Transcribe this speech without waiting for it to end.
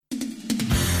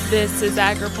This is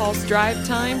AgriPulse Drive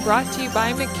Time, brought to you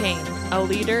by McCain, a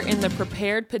leader in the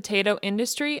prepared potato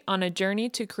industry on a journey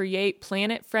to create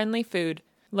planet-friendly food.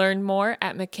 Learn more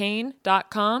at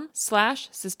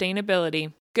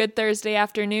mccain.com/sustainability. Good Thursday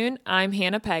afternoon, I'm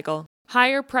Hannah Pegel.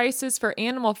 Higher prices for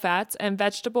animal fats and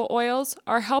vegetable oils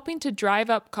are helping to drive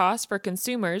up costs for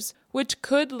consumers, which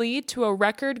could lead to a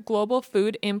record global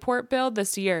food import bill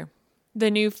this year. The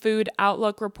new Food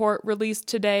Outlook report released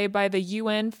today by the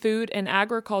UN Food and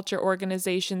Agriculture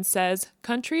Organization says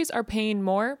countries are paying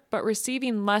more but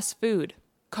receiving less food.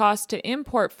 Costs to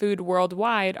import food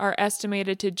worldwide are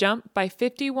estimated to jump by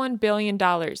 $51 billion,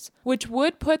 which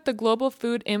would put the global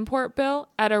food import bill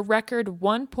at a record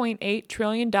 $1.8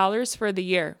 trillion for the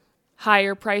year.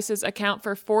 Higher prices account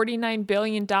for $49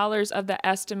 billion of the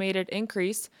estimated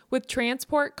increase, with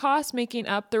transport costs making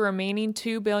up the remaining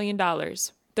 $2 billion.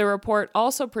 The report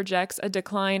also projects a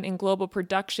decline in global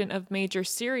production of major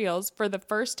cereals for the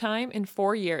first time in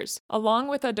 4 years, along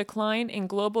with a decline in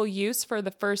global use for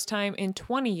the first time in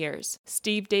 20 years.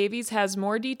 Steve Davies has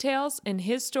more details in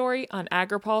his story on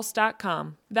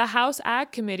agripulse.com. The House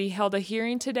Ag Committee held a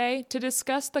hearing today to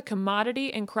discuss the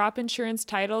commodity and crop insurance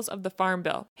titles of the Farm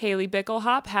Bill. Haley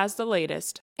Bickelhop has the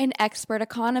latest. An expert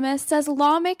economist says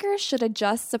lawmakers should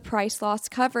adjust the price loss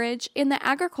coverage in the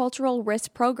Agricultural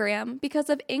Risk Program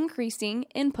because of increasing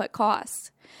input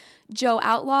costs. Joe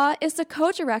Outlaw is the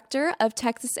co-director of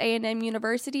Texas A&M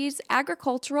University's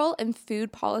Agricultural and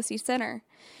Food Policy Center.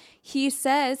 He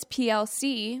says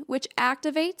PLC, which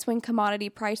activates when commodity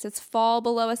prices fall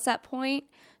below a set point,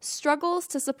 struggles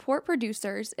to support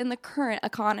producers in the current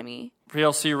economy.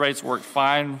 PLC rates worked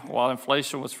fine while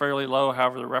inflation was fairly low.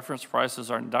 However, the reference prices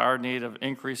are in dire need of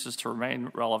increases to remain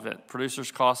relevant.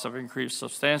 Producers' costs have increased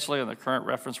substantially, and the current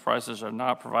reference prices are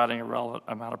not providing a relevant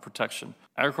amount of protection.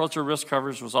 Agricultural risk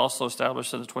coverage was also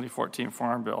established in the 2014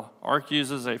 Farm Bill. ARC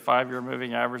uses a 5-year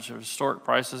moving average of historic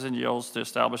prices and yields to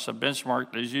establish a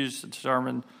benchmark that is used to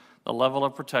determine the level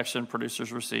of protection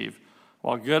producers receive.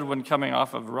 While good when coming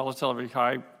off of relatively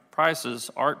high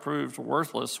prices, ARC proved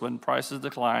worthless when prices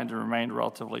declined and remained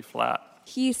relatively flat.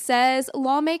 He says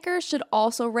lawmakers should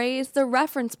also raise the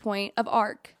reference point of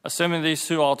ARC. Assuming these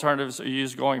two alternatives are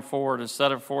used going forward,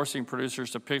 instead of forcing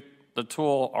producers to pick the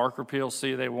tool, ARC or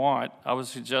PLC, they want, I would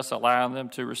suggest allowing them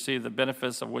to receive the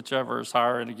benefits of whichever is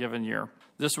higher in a given year.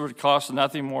 This would cost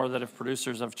nothing more than if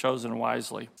producers have chosen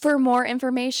wisely. For more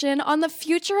information on the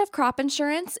future of crop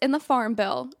insurance in the Farm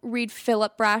Bill, read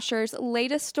Philip Brasher's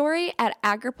latest story at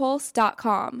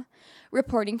agripulse.com.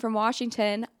 Reporting from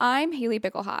Washington, I'm Haley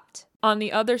Bickelhot. On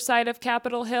the other side of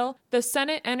Capitol Hill, the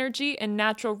Senate Energy and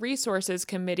Natural Resources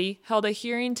Committee held a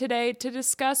hearing today to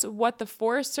discuss what the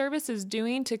Forest Service is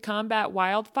doing to combat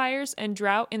wildfires and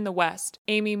drought in the West.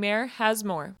 Amy Mayer has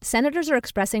more. Senators are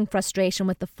expressing frustration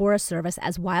with the Forest Service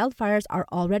as wildfires are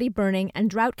already burning and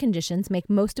drought conditions make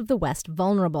most of the West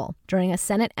vulnerable. During a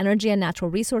Senate Energy and Natural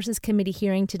Resources Committee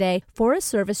hearing today, Forest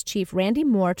Service Chief Randy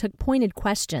Moore took pointed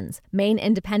questions. Maine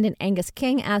Independent Angus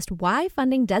King asked why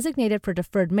funding designated for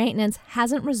deferred maintenance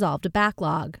hasn't resolved a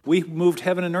backlog. We moved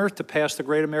heaven and earth to pass the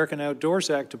Great American Outdoors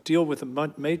Act to deal with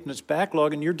the maintenance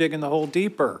backlog, and you're digging the hole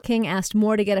deeper. King asked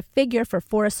Moore to get a figure for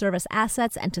Forest Service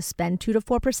assets and to spend 2 to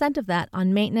 4% of that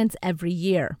on maintenance every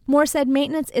year. Moore said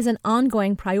maintenance is an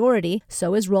ongoing priority,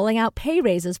 so is rolling out pay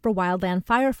raises for wildland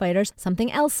firefighters, something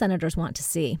else senators want to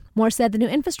see. Moore said the new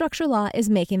infrastructure law is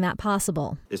making that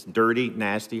possible. It's dirty,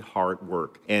 nasty, hard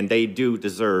work, and they do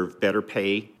deserve better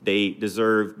pay. They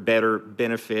deserve better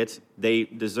benefits. They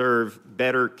deserve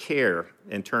better care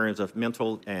in terms of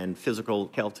mental and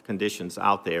physical health conditions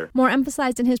out there. Moore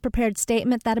emphasized in his prepared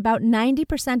statement that about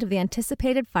 90% of the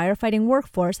anticipated firefighting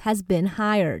workforce has been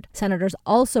hired. Senators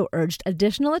also urged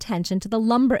additional attention to the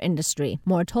lumber industry.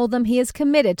 Moore told them he is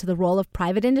committed to the role of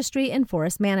private industry in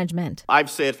forest management. I've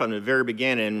said from the very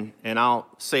beginning, and I'll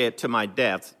say it to my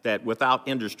death, that without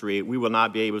industry, we will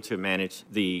not be able to manage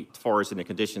the forest and the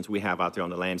conditions we have out there on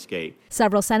the landscape.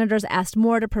 Several senators asked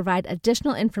Moore to provide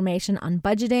additional information on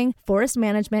budgeting, forest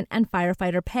management, and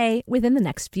firefighter pay within the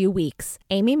next few weeks.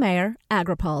 Amy Mayer,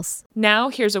 AgriPulse. Now,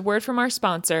 here's a word from our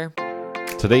sponsor.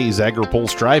 Today's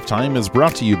AgriPulse Drive Time is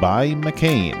brought to you by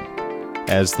McCain.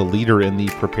 As the leader in the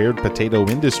prepared potato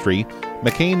industry,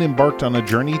 McCain embarked on a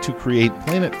journey to create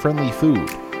planet-friendly food,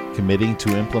 committing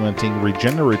to implementing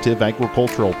regenerative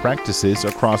agricultural practices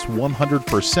across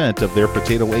 100% of their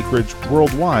potato acreage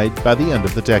worldwide by the end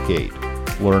of the decade.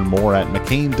 Learn more at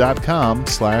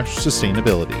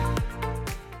mccain.com/sustainability.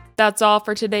 That's all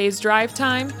for today's Drive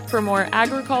Time. For more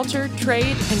agriculture, trade,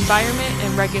 environment,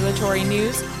 and regulatory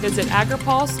news, visit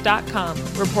agripulse.com.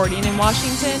 Reporting in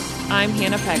Washington, I'm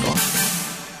Hannah Pegel.